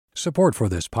Support for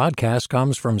this podcast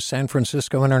comes from San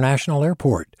Francisco International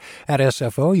Airport. At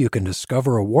SFO, you can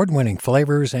discover award-winning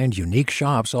flavors and unique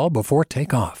shops all before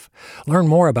takeoff. Learn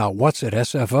more about what's at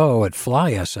SFO at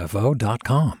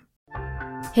flysfo.com.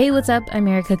 Hey, what's up? I'm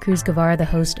Erica Cruz Guevara, the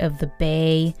host of The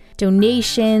Bay.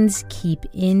 Donations keep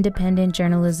independent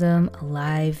journalism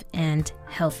alive and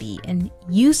healthy. And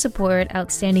you support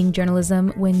outstanding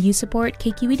journalism when you support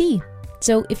KQED.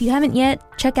 So if you haven't yet,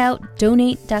 check out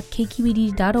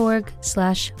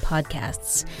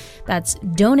donate.kqed.org/podcasts. That's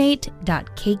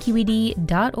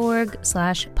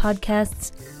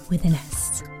donate.kqed.org/podcasts with an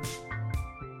S.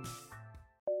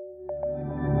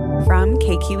 From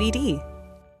KQED.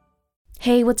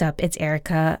 Hey, what's up? It's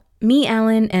Erica. Me,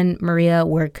 Alan, and Maria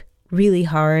work really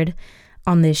hard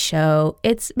on this show.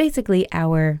 It's basically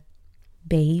our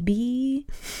baby.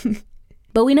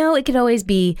 But we know it could always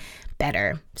be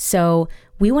better. So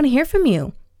we want to hear from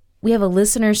you. We have a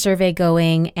listener survey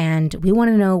going, and we want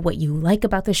to know what you like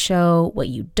about the show, what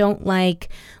you don't like,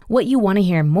 what you want to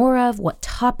hear more of, what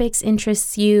topics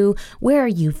interests you, where are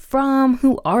you from,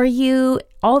 who are you,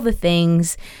 all the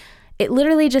things. It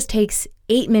literally just takes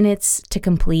 8 minutes to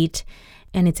complete,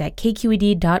 and it's at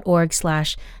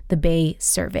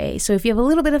kqed.org/thebay-survey. So if you have a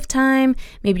little bit of time,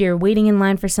 maybe you're waiting in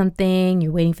line for something,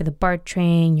 you're waiting for the BART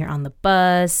train, you're on the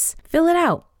bus, fill it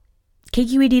out.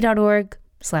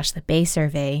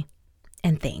 kqed.org/thebay-survey,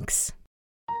 and thanks.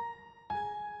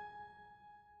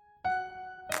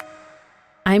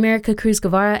 I'm Erica Cruz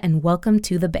Guevara, and welcome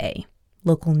to The Bay,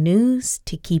 local news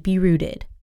to keep you rooted.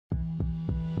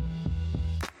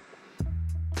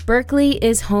 Berkeley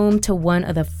is home to one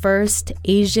of the first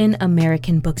Asian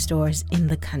American bookstores in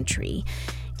the country.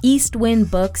 East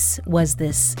Wind Books was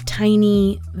this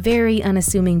tiny, very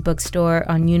unassuming bookstore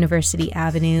on University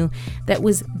Avenue that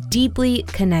was deeply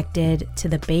connected to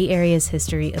the Bay Area's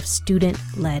history of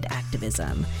student-led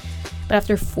activism. But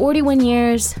after 41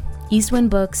 years, East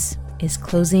Wind Books is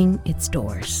closing its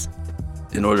doors.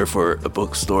 In order for a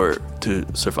bookstore to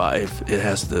survive, it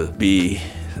has to be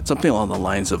something along the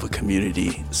lines of a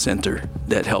community center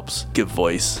that helps give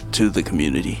voice to the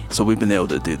community. So we've been able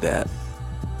to do that.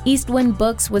 East Wind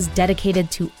Books was dedicated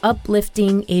to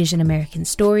uplifting Asian American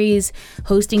stories,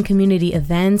 hosting community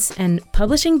events, and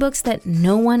publishing books that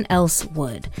no one else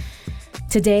would.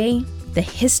 Today, the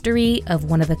history of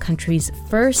one of the country's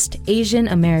first Asian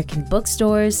American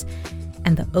bookstores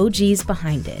and the OGs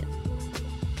behind it.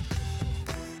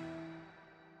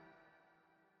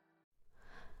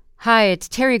 Hi, it's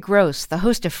Terry Gross, the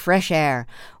host of Fresh Air.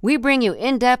 We bring you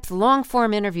in-depth,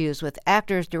 long-form interviews with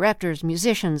actors, directors,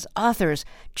 musicians, authors,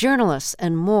 journalists,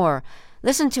 and more.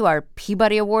 Listen to our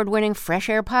Peabody Award-winning Fresh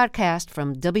Air podcast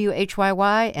from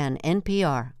WHYY and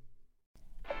NPR.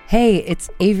 Hey, it's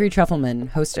Avery Trufelman,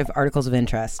 host of Articles of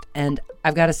Interest. And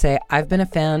I've got to say, I've been a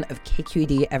fan of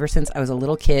KQED ever since I was a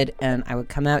little kid, and I would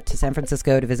come out to San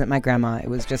Francisco to visit my grandma. It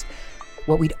was just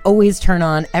what we'd always turn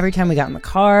on every time we got in the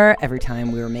car, every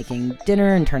time we were making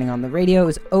dinner and turning on the radio. It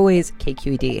was always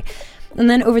KQED. And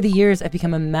then over the years, I've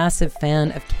become a massive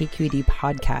fan of KQED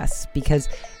podcasts because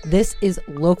this is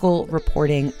local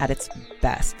reporting at its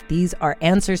best. These are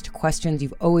answers to questions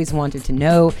you've always wanted to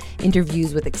know,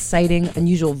 interviews with exciting,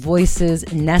 unusual voices,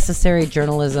 necessary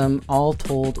journalism, all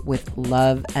told with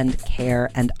love and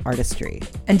care and artistry.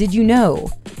 And did you know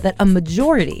that a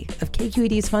majority of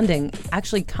KQED's funding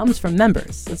actually comes from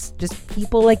members? It's just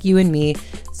people like you and me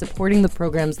supporting the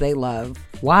programs they love,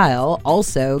 while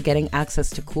also getting access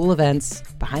to cool events,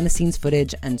 behind-the-scenes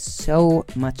footage, and so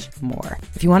much more.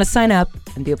 If you want to sign up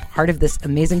and be a part of this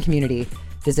amazing community,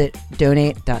 visit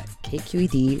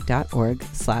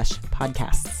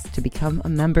donate.kqed.org/podcasts to become a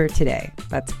member today.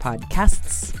 That's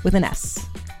podcasts with an S.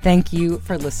 Thank you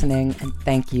for listening, and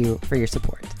thank you for your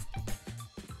support.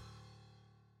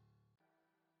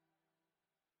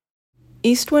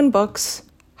 East Wind Books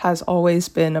has always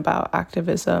been about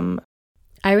activism.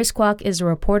 Iris Kwok is a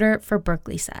reporter for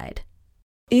Berkeley Side.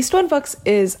 East Wind Books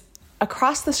is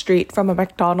across the street from a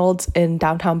McDonald's in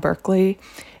downtown Berkeley.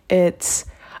 It's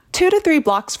 2 to 3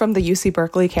 blocks from the UC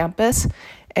Berkeley campus,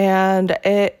 and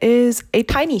it is a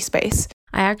tiny space.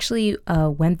 I actually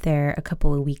went there a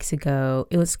couple of weeks ago.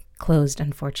 It was closed,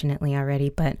 unfortunately, already,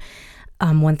 but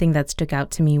one thing that stuck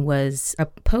out to me was a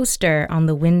poster on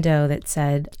the window that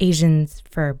said Asians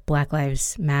for Black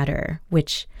Lives Matter,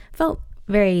 which felt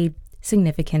very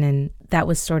significant, and that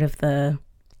was sort of the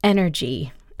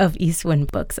energy of East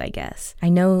Wind Books, I guess. I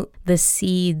know the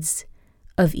seeds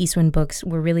of East Wind Books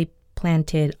were really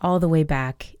planted all the way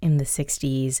back in the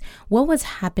 60s. What was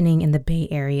happening in the Bay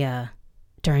Area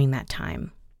during that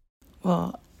time?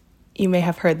 Well, you may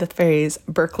have heard the phrase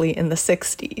Berkeley in the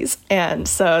 60s. And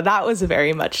so that was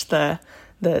very much the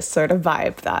sort of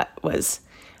vibe that was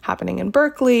happening in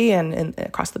Berkeley and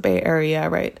across the Bay Area,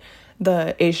 right?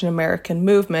 The Asian American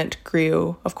movement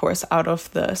grew, of course, out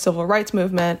of the civil rights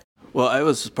movement. Well, I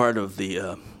was part of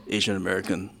the Asian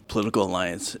American Political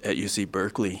Alliance at UC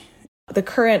Berkeley. The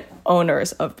current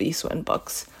owners of Eastwind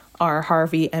Books are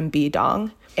Harvey and B.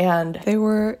 Dong, and they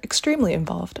were extremely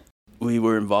involved. We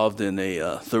were involved in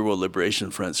a Third World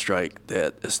Liberation Front strike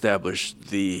that established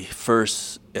the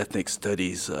first ethnic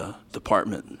studies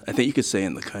department, I think you could say,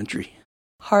 in the country.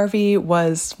 Harvey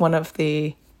was one of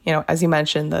the, as you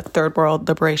mentioned, the Third World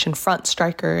Liberation Front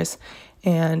strikers,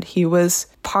 and he was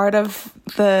part of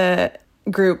the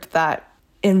group that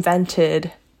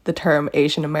invented the term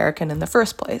Asian American in the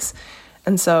first place.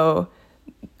 And so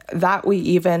that we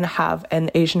even have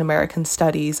an Asian American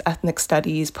studies, ethnic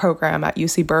studies program at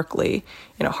UC Berkeley.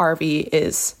 Harvey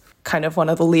is kind of one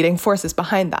of the leading forces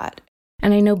behind that.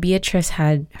 And I know Beatrice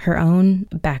had her own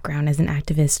background as an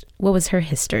activist. What was her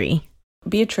history?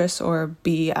 Beatrice, or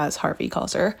B as Harvey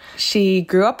calls her, she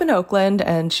grew up in Oakland,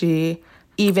 and she,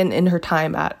 even in her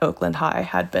time at Oakland High,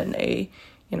 had been a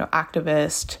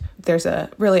activist. There's a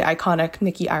really iconic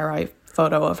Nikki Irai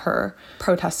photo of her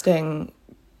protesting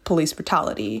police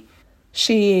brutality.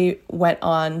 She went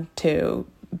on to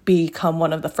become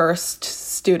one of the first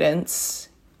students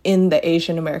in the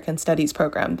Asian American Studies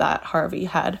program that Harvey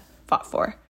had fought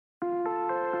for.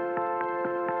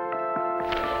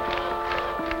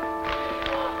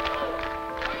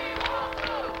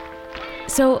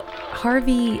 So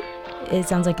Harvey, it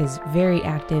sounds like, is very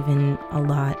active in a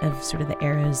lot of sort of the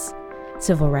era's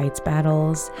civil rights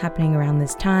battles happening around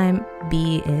this time.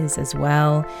 B is as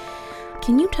well.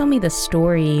 Can you tell me the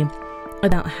story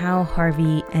about how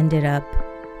Harvey ended up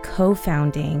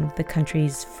co-founding the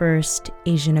country's first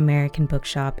Asian American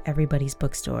bookshop, Everybody's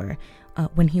Bookstore,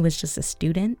 when he was just a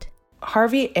student?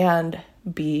 Harvey and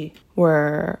B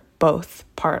were both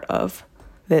part of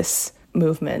this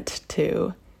movement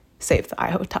to save the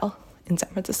iHotel in San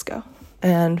Francisco.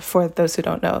 And for those who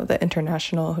don't know, the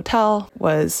International Hotel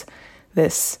was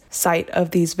this site of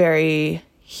these very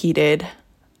heated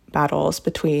battles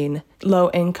between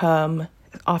low-income,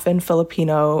 often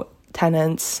Filipino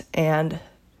tenants and,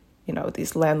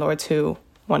 these landlords who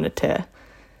wanted to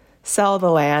sell the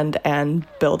land and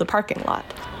build a parking lot.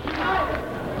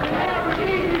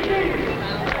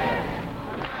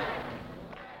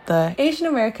 The Asian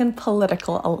American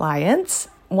Political Alliance,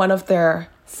 one of their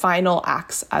final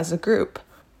acts as a group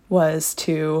was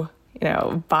to,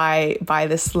 buy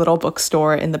this little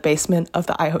bookstore in the basement of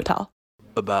the iHotel.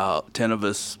 About 10 of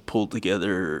us pulled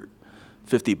together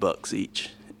 $50 each,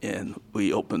 and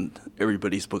we opened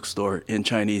Everybody's Bookstore. In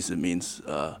Chinese, it means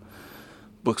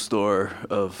bookstore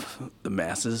of the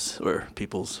masses, or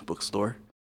people's bookstore.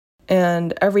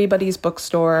 And Everybody's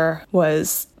Bookstore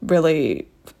was really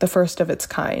the first of its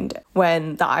kind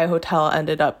when the iHotel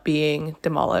ended up being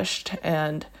demolished,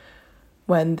 and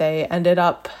when they ended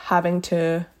up having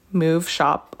to move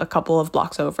shop a couple of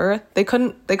blocks over, they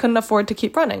couldn't afford to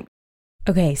keep running.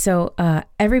 Okay, so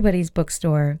Everybody's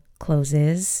Bookstore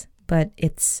closes, but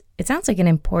it sounds like an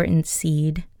important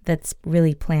seed that's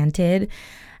really planted.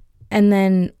 And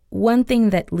then one thing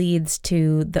that leads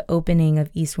to the opening of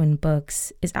Eastwind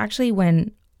Books is actually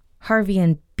when Harvey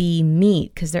and B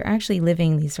meet, because they're actually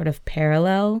living these sort of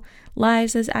parallel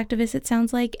lives as activists, it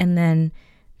sounds like, and then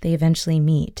they eventually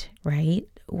meet, right?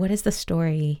 What is the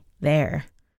story there?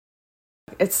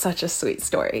 It's such a sweet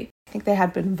story. I think they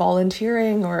had been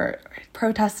volunteering or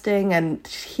protesting, and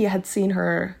he had seen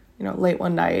her, late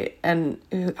one night and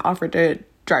offered to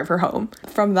drive her home.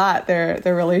 From that,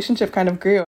 their relationship kind of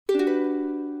grew.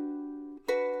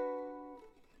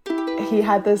 He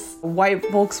had this white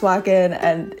Volkswagen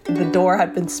and the door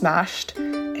had been smashed.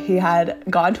 He had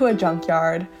gone to a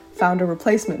junkyard, found a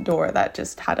replacement door that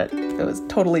just it was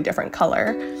totally different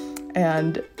color.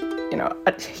 And,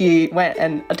 he went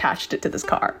and attached it to this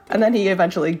car. And then he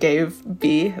eventually gave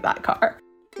B that car.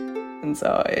 And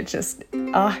so it just,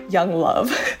 young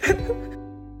love.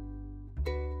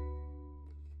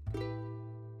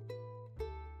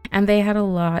 And they had a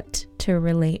lot to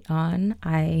relate on,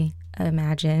 I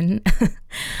imagine,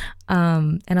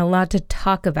 and a lot to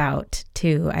talk about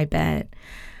too, I bet.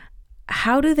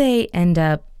 How do they end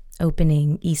up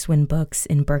opening Eastwind Books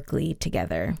in Berkeley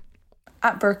together?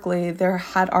 At Berkeley, there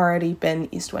had already been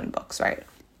Eastwind Books, right?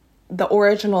 The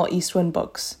original Eastwind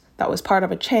Books that was part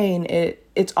of a chain,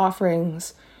 its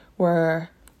offerings were,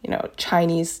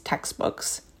 Chinese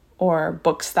textbooks or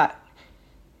books that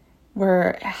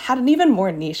had an even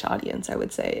more niche audience, I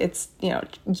would say. It's,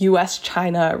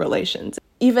 U.S.-China relations.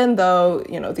 even though,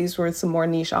 these were some more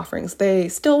niche offerings, they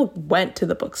still went to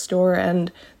the bookstore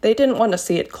and they didn't want to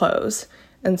see it close.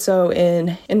 And so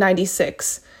in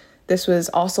 96, this was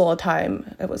also a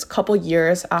time, it was a couple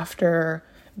years after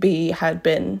B had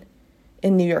been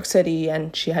in New York City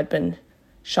and she had been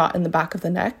shot in the back of the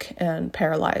neck and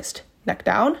paralyzed neck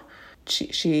down.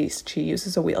 She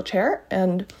uses a wheelchair,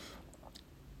 and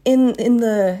in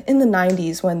the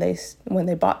 90s when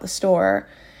they bought the store,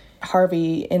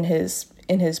 Harvey in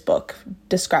his book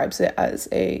describes it as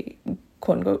a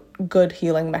quote unquote good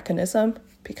healing mechanism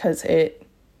because it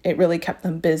really kept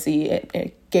them busy.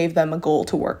 It gave them a goal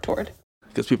to work toward.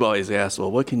 Because people always ask,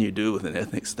 well, what can you do with an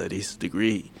ethnic studies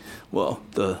degree? Well,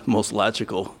 the most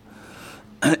logical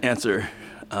answer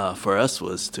for us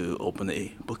was to open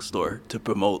a bookstore to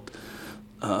promote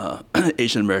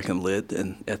Asian American lit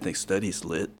and ethnic studies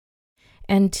lit.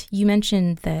 And you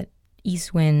mentioned that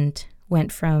Eastwind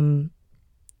went from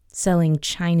selling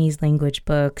Chinese language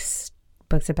books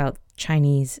about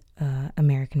Chinese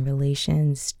American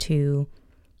relations, to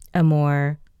a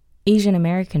more Asian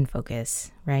American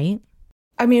focus, right?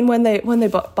 I mean, when they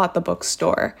bought the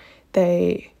bookstore,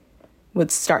 they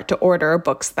would start to order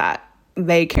books that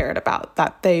they cared about,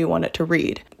 that they wanted to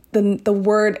read. The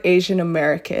word Asian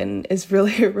American is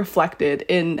really reflected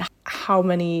in how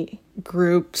many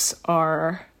groups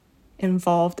are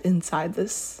involved inside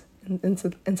this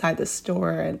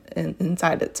store and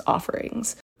inside its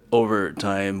offerings. Over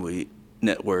time, we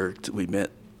networked, we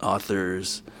met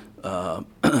authors,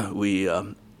 we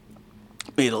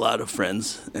made a lot of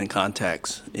friends and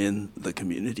contacts in the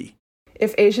community.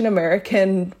 If Asian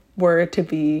American were to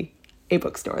be a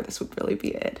bookstore, this would really be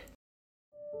it.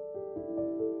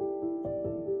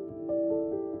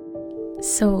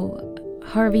 So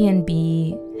Harvey and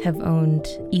B have owned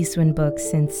Eastwind Books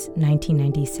since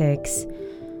 1996.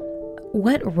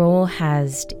 What role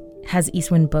has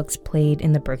Eastwind Books played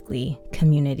in the Berkeley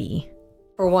community?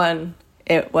 For one,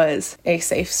 it was a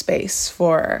safe space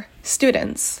for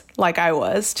students like I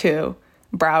was to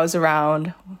browse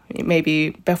around, maybe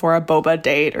before a boba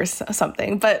date or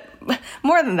something. But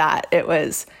more than that, it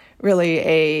was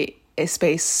really a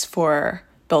space for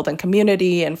building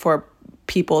community and for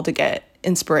people to get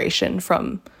inspiration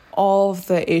from all of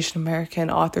the Asian American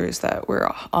authors that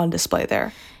were on display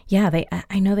there. Yeah,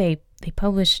 I know they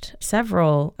published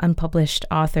several unpublished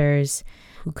authors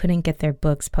who couldn't get their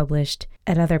books published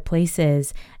at other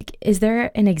places. Is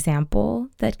there an example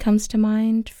that comes to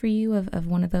mind for you of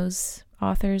one of those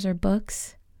authors or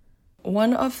books?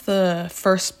 One of the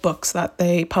first books that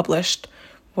they published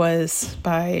was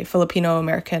by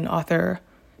Filipino-American author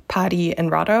Patty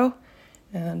Enrado,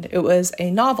 and it was a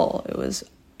novel. It was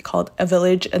called A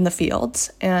Village in the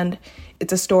Fields, and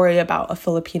it's a story about a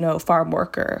Filipino farm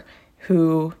worker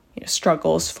who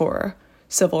struggles for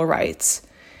civil rights.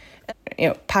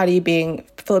 Patty, being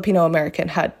Filipino-American,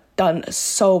 had done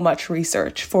so much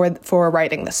research for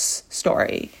writing this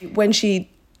story. When she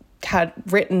had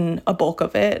written a bulk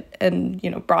of it and,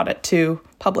 brought it to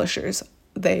publishers,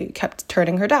 they kept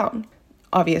turning her down.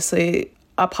 Obviously,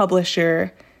 a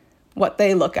publisher, what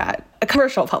they look at, a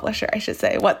commercial publisher, I should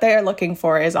say, what they're looking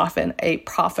for is often a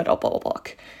profitable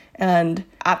book. And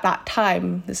at that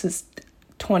time, this is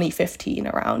 2015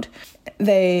 around,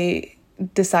 they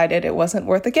decided it wasn't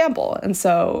worth a gamble. And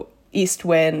so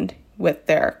Eastwind, with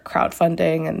their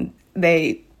crowdfunding, and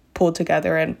they pulled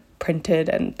together and printed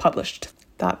and published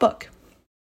that book.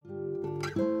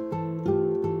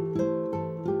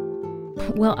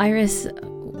 Well, Iris,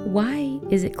 why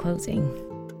is it closing?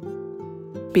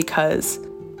 Because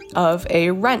of a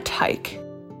rent hike.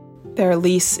 Their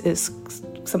lease is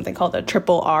something called a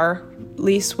RRR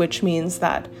lease, which means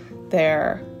that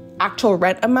their actual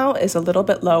rent amount is a little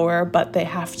bit lower, but they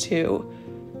have to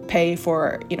pay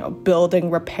for,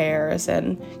 building repairs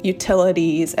and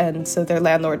utilities, and so their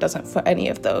landlord doesn't foot any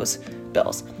of those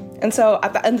bills. And so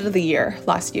at the end of the year,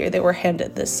 last year, they were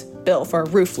handed this bill for a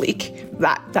roof leak.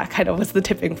 That kind of was the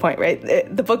tipping point, right?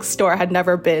 The bookstore had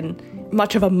never been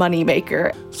much of a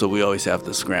moneymaker. So we always have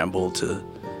to scramble to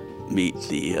meet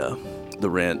the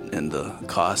rent and the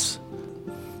costs.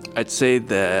 I'd say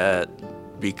that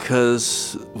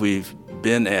because we've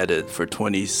been at it for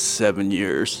 27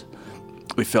 years,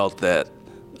 we felt that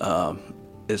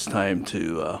it's time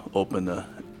to open a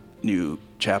new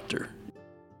chapter.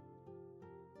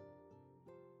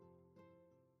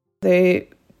 They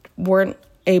weren't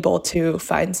able to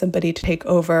find somebody to take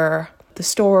over the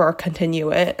store or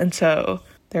continue it, and so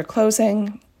they're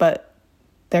closing, but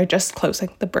they're just closing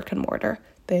the brick and mortar.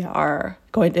 They are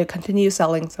going to continue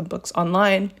selling some books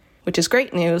online, which is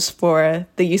great news for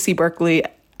the UC Berkeley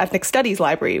Ethnic Studies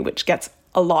Library, which gets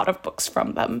a lot of books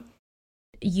from them.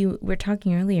 you were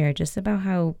talking earlier just about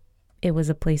how it was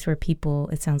a place where people,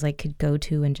 it sounds like, could go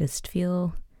to and just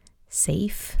feel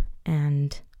safe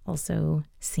and also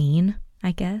seen,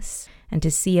 I guess. And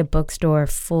to see a bookstore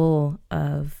full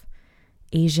of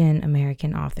Asian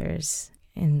American authors,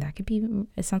 and that could be,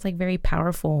 it sounds like, very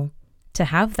powerful to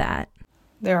have that.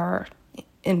 There are,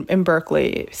 in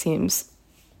Berkeley, it seems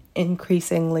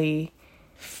increasingly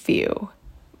few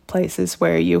places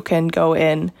where you can go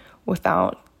in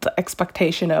without the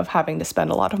expectation of having to spend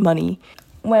a lot of money.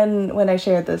 When I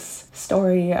shared this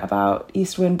story about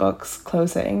East Wind Books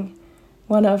closing,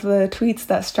 one of the tweets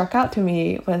that struck out to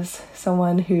me was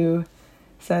someone who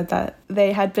said that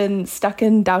they had been stuck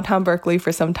in downtown Berkeley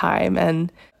for some time,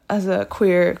 and as a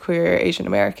queer Asian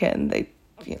American, they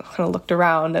kind of looked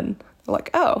around and were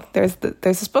like, oh, there's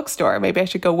this bookstore. Maybe I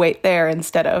should go wait there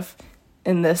instead of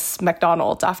in this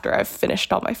McDonald's after I've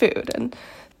finished all my food. And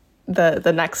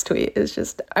the next tweet is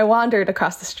just, I wandered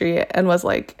across the street and was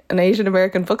like, an Asian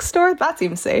American bookstore? That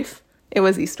seems safe. It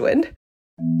was East Wind.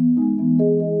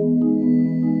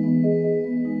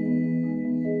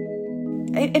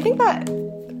 I think that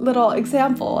little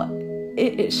example,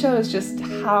 it shows just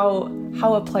how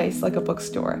a place like a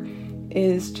bookstore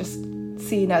is just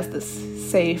seen as this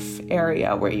safe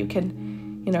area where you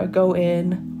can, go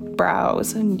in,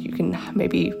 browse, and you can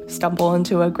maybe stumble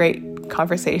into a great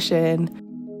conversation.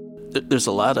 There's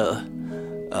a lot of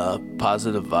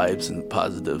positive vibes and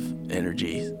positive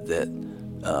energy that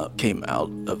came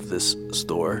out of this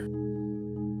store.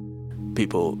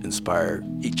 People inspire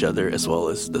each other as well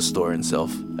as the store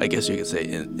itself. I guess you could say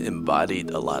embodied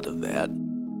a lot of that.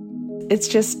 It's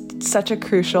just such a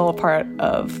crucial part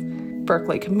of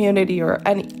Berkeley community, or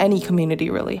any community,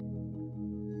 really.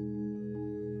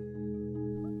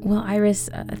 Well, Iris,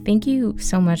 thank you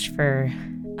so much for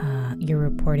your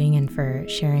reporting and for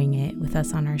sharing it with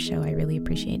us on our show. I really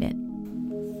appreciate it.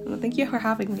 Well, thank you for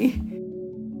having me.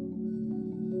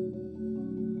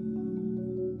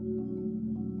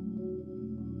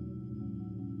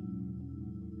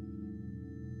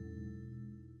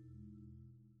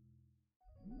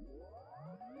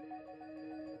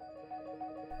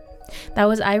 That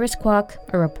was Iris Kwok,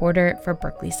 a reporter for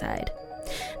Berkeley Side.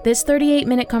 This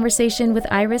 38-minute conversation with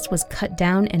Iris was cut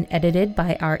down and edited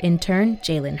by our intern,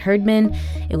 Jalen Herdman.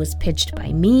 It was pitched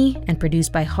by me and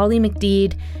produced by Holly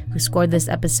McDeed, who scored this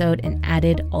episode and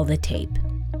added all the tape.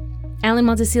 Alan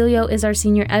Montecillo is our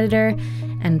senior editor,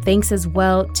 and thanks as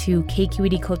well to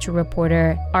KQED culture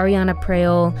reporter Ariana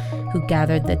Preol, who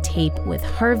gathered the tape with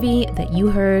Harvey that you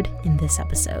heard in this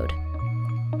episode.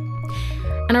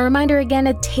 And a reminder again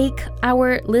to take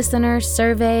our listener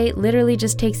survey. Literally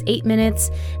just takes 8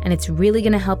 minutes, and it's really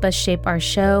going to help us shape our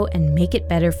show and make it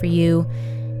better for you.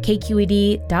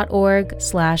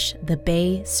 kqed.org/The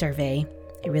Bay Survey.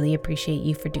 I really appreciate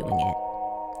you for doing it.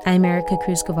 I'm Erica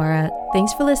Cruz Guevara.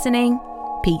 Thanks for listening.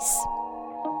 Peace.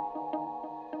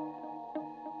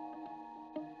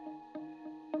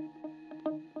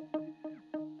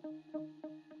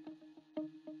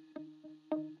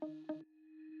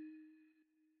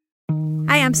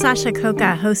 Hi, I'm Sasha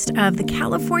Coca, host of the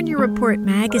California Report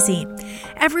magazine.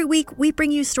 Every week, we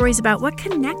bring you stories about what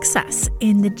connects us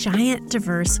in the giant,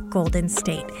 diverse Golden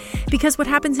State. Because what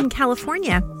happens in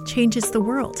California changes the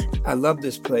world. I love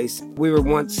this place. We were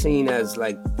once seen as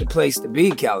like the place to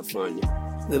be, California.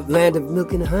 The land of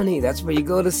milk and honey. That's where you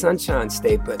go to Sunshine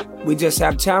State, but we just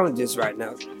have challenges right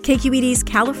now. KQED's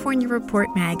California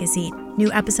Report magazine. New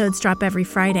episodes drop every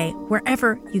Friday,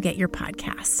 wherever you get your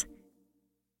podcasts.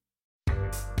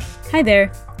 Hi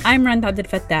there, I'm Rand Abdel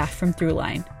Fattah from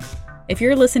Throughline. If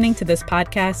you're listening to this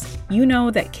podcast, you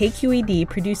know that KQED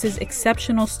produces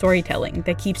exceptional storytelling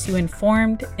that keeps you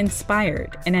informed,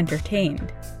 inspired, and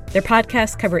entertained. Their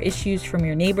podcasts cover issues from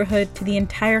your neighborhood to the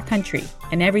entire country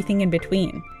and everything in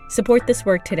between. Support this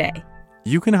work today.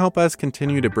 You can help us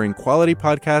continue to bring quality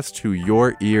podcasts to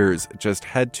your ears. Just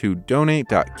head to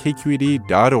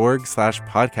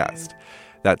donate.kqed.org/podcast.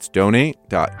 That's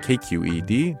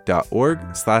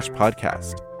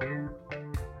donate.kqed.org/podcast.